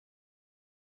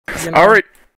You know, Alright.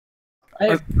 I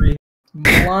agree.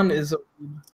 Milan is a...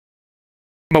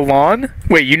 Milan?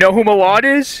 Wait, you know who Milan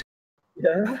is?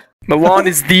 Yeah. Milan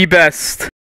is the best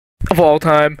of all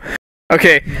time.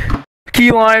 Okay.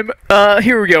 Keylime,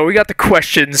 here we go. We got the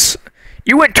questions.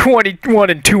 You went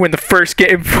 21-2 in the first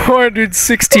game,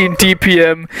 416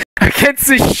 DPM against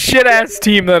this shit-ass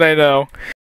team that I know.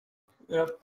 Yep.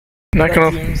 Not That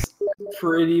gonna. seems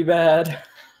pretty bad.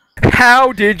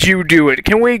 How did you do it?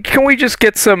 Can we just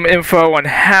get some info on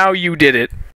how you did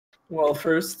it? Well,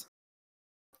 first,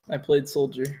 I played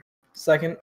Soldier.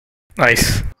 Second,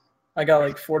 Nice. I got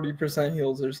like 40%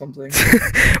 heals or something.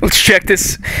 Let's check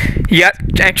this. Yeah,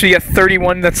 actually, you got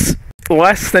 31. That's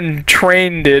less than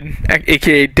Train did,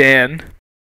 aka Dan.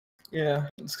 Yeah,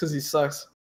 it's because he sucks.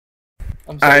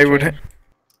 I'm sorry, I would. Train.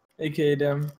 AKA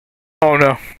Dem. Oh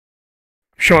no.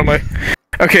 Showing my.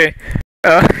 Okay.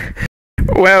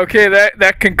 Well, okay.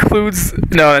 That concludes.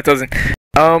 No, that doesn't.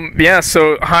 Yeah.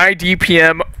 So high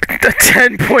DPM,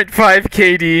 10.5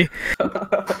 KD,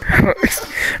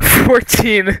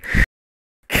 14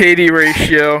 KD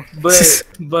ratio.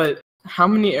 But how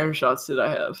many air shots did I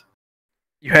have?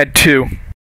 You had 2.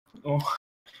 Oh.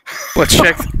 Let's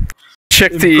check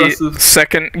the Impressive.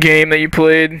 second game that you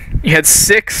played. You had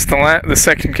 6 the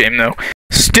second game though.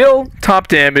 Still top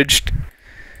damaged.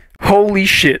 Holy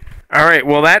shit. Alright,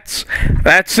 well that's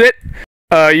it.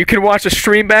 You can watch a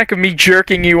stream back of me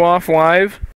jerking you off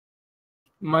live.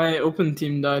 My open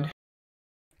team died.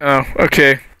 Oh,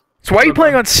 okay. So why are you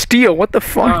playing on steel? What the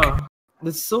fuck? Oh,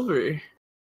 it's silver.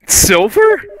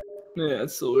 Silver? Yeah,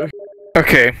 it's silver.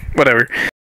 Okay, whatever.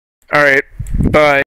 Alright, bye.